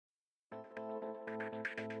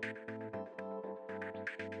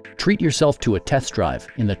Treat yourself to a test drive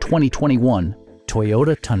in the 2021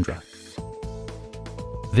 Toyota Tundra.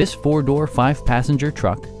 This four-door, five-passenger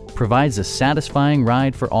truck provides a satisfying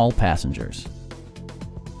ride for all passengers.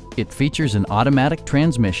 It features an automatic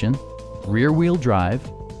transmission, rear-wheel drive,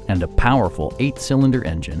 and a powerful 8-cylinder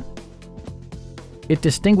engine. It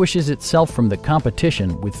distinguishes itself from the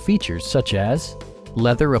competition with features such as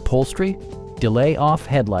leather upholstery, delay-off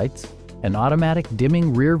headlights, an automatic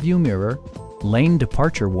dimming rear-view mirror, lane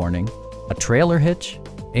departure warning, a trailer hitch,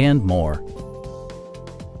 and more.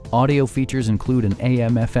 Audio features include an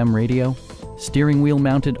AM/FM radio, steering wheel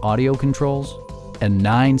mounted audio controls, and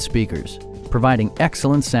 9 speakers, providing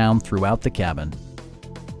excellent sound throughout the cabin.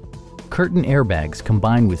 Curtain airbags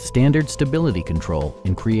combine with standard stability control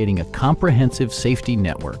in creating a comprehensive safety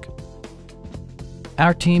network.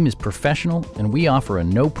 Our team is professional and we offer a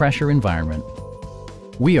no-pressure environment.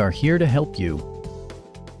 We are here to help you.